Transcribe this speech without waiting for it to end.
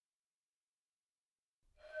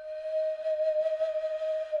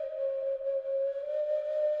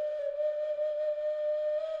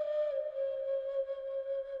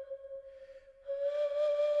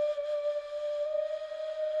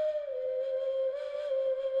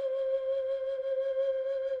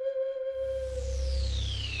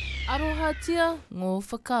Arohatia ngō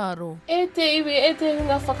whakaaro. E te iwi e te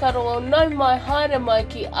hunga whakaaro o nau mai haere mai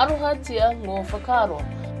ki Arohatia ngō whakaaro.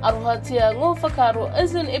 Arohatia ngō whakaaro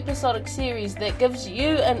is an episodic series that gives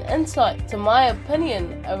you an insight to my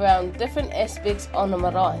opinion around different aspects on the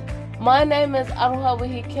marae. My name is Aroha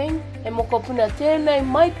Wihi King, e moko puna tēnei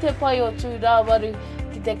mai te pai o tū rāwaru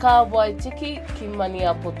ki te kāwai tiki ki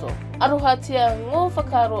Maniapoto. Arohatia ngō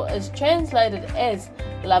whakaaro is translated as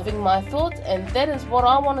loving my thoughts, and that is what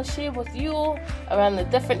I want to share with you all around the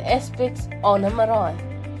different aspects on a marae.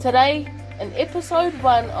 Today, in episode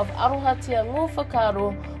 1 of Arohatia ngō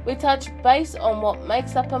whakaaro, we touch base on what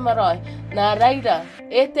makes up a marae. Nā reira,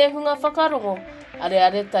 e te hunga whakarongo, are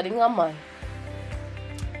taringa mai.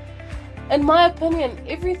 In my opinion,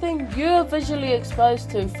 everything you're visually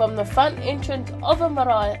exposed to from the front entrance of a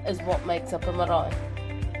marae is what makes up a marae.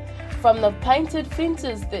 From the painted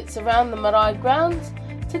fences that surround the marae grounds,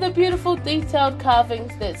 to the beautiful detailed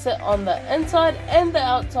carvings that sit on the inside and the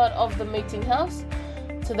outside of the meeting house,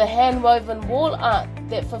 to the hand-woven wall art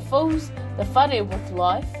that fulfills the whare with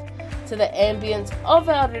life, to the ambience of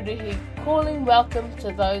our ririhi calling welcome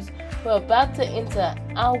to those who are about to enter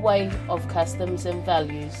our way of customs and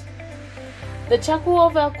values. The chaku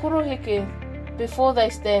of our koroheke before they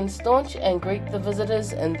stand staunch and greet the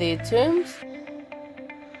visitors in their terms,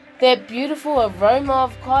 that beautiful aroma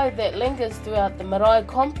of kai that lingers throughout the marae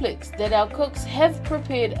complex that our cooks have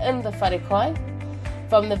prepared in the whare kai,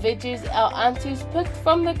 from the veggies our aunties picked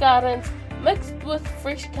from the gardens mixed with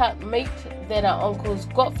fresh cut meat that our uncles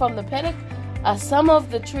got from the paddock, are some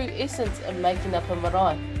of the true essence in making up a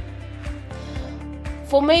marae.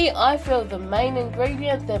 For me, I feel the main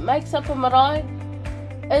ingredient that makes up a marae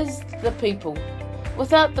is the people.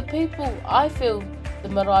 Without the people, I feel the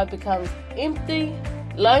marae becomes empty,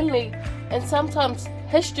 lonely, and sometimes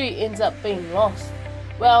history ends up being lost.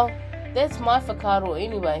 Well, that's my whakaaro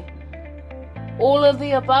anyway. All of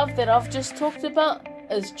the above that I've just talked about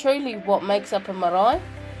is truly what makes up a marae,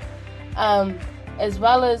 as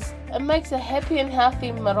well as it makes a happy and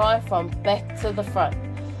healthy marae from back to the front.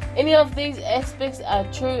 Any of these aspects are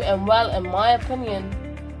true and well, in my opinion,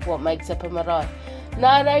 what makes up a marae.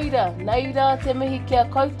 Nā reira, neira te mihi kia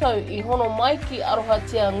koutou I hono mai ki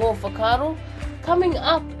Arohatia ngō whakaaro. Coming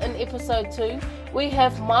up in episode 2, we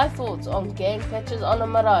have my thoughts on gang patches on a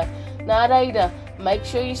marae. Nā reira, make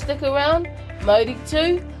sure you stick around. Mauri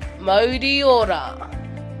tū, mauri ora.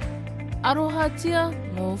 Arohatia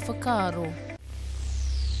ngō whakaaro.